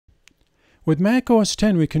With Mac OS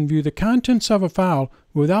X, we can view the contents of a file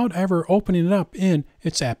without ever opening it up in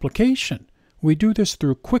its application. We do this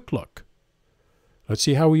through Quick Look. Let's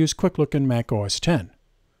see how we use Quick Look in Mac OS X.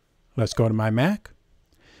 Let's go to my Mac.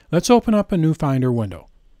 Let's open up a new Finder window.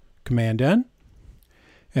 Command-N.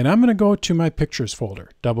 And I'm going to go to my Pictures folder.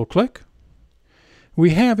 Double-click.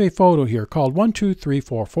 We have a photo here called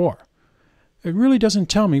 12344. It really doesn't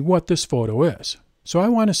tell me what this photo is. So I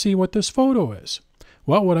want to see what this photo is.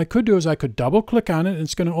 Well, what I could do is I could double-click on it and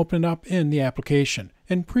it's going to open it up in the application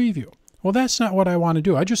in Preview. Well, that's not what I want to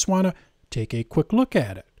do. I just want to take a quick look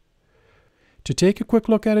at it. To take a quick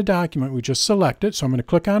look at a document, we just select it. So I'm going to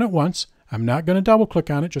click on it once. I'm not going to double-click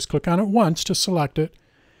on it. Just click on it once to select it.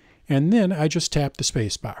 And then I just tap the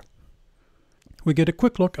space bar. We get a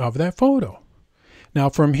quick look of that photo. Now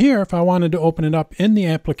from here, if I wanted to open it up in the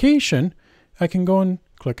application, I can go and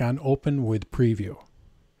click on Open with Preview.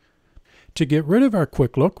 To get rid of our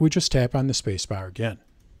quick look, we just tap on the space bar again.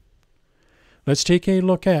 Let's take a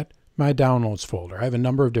look at my Downloads folder. I have a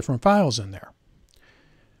number of different files in there.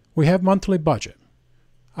 We have monthly budget.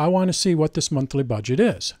 I want to see what this monthly budget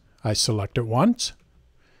is. I select it once,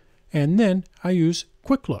 and then I use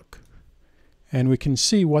Quick Look, and we can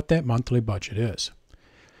see what that monthly budget is.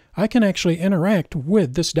 I can actually interact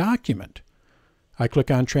with this document. I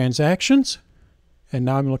click on Transactions, and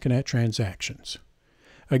now I'm looking at Transactions.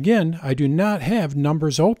 Again, I do not have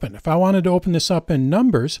Numbers open. If I wanted to open this up in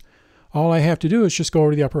Numbers, all I have to do is just go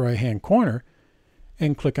over to the upper right-hand corner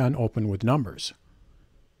and click on Open with Numbers.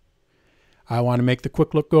 I want to make the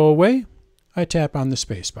quick look go away. I tap on the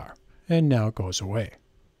spacebar, and now it goes away.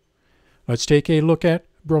 Let's take a look at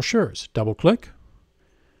brochures. Double-click.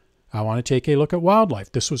 I want to take a look at wildlife.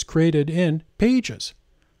 This was created in Pages.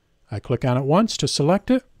 I click on it once to select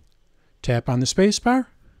it, tap on the spacebar,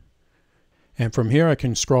 and from here I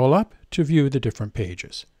can scroll up to view the different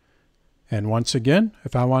pages. And once again,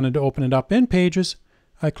 if I wanted to open it up in Pages,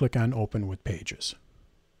 I click on Open with Pages.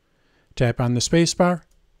 Tap on the spacebar,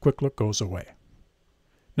 Quick Look goes away.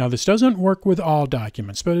 Now this doesn't work with all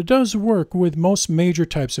documents, but it does work with most major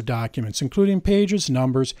types of documents, including Pages,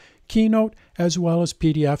 Numbers, Keynote, as well as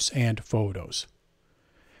PDFs and photos.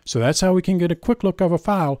 So that's how we can get a quick look of a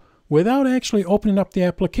file without actually opening up the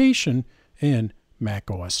application in Mac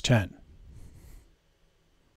OS X.